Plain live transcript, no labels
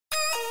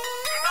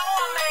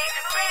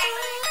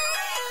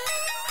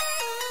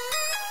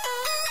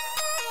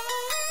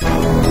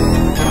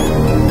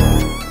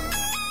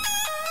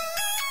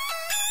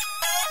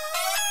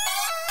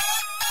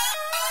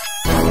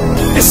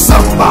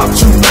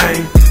about you,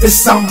 man. It's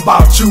something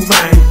about you,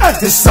 man.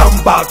 It's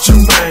something about you,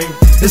 man.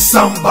 It's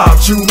something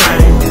about you,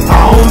 man. I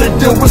only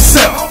deal with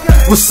self.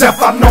 With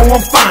self, I know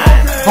I'm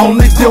fine.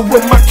 Only deal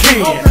with my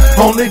kin.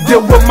 Only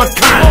deal with my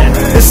kind.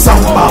 It's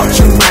something about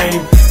you,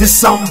 man. It's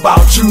something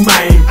about you,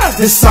 man.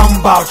 It's something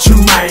about you,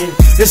 man.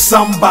 It's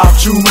something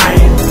about you,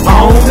 man. I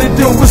only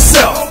deal with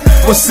self.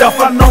 With self,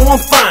 I know I'm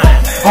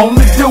fine.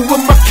 Only deal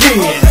with my kin.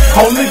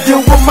 Only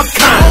deal with my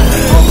kind.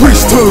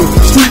 Priesthood,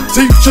 street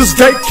teachers,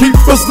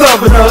 gatekeepers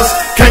loving us.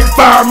 Can't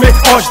fire me,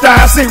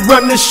 archdiocese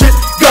run this shit,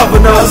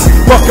 governors.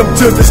 Welcome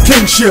to this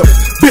kingship.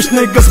 Bitch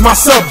niggas my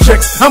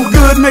subjects. I'm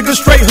good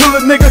niggas, straight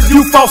hood niggas.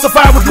 You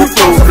falsify with you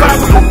falsify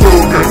with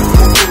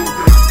you.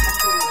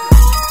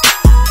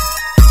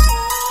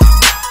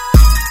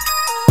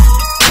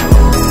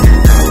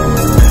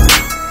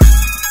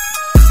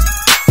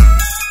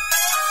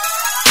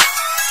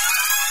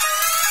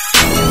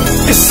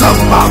 It's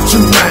something about you,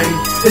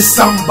 man. It's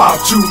something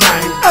about you,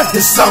 man.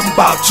 It's something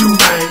about you,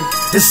 man.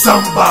 It's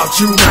something about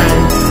you, man.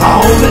 I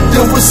only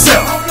deal with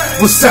self.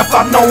 With self,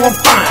 I know I'm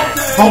fine.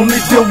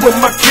 Only deal with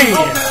my kin.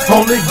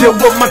 Only deal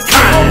with my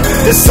kind.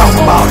 It's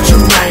something about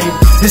you, man.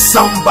 It's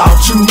something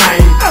about you,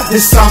 man.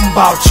 It's something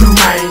about you,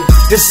 man.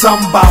 It's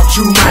something about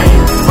you, man.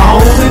 I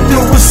only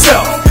deal with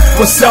self.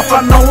 With self,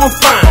 I know I'm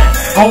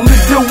fine. Only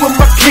deal with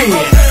my kin.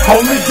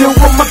 Only deal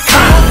with my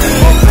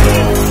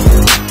kind.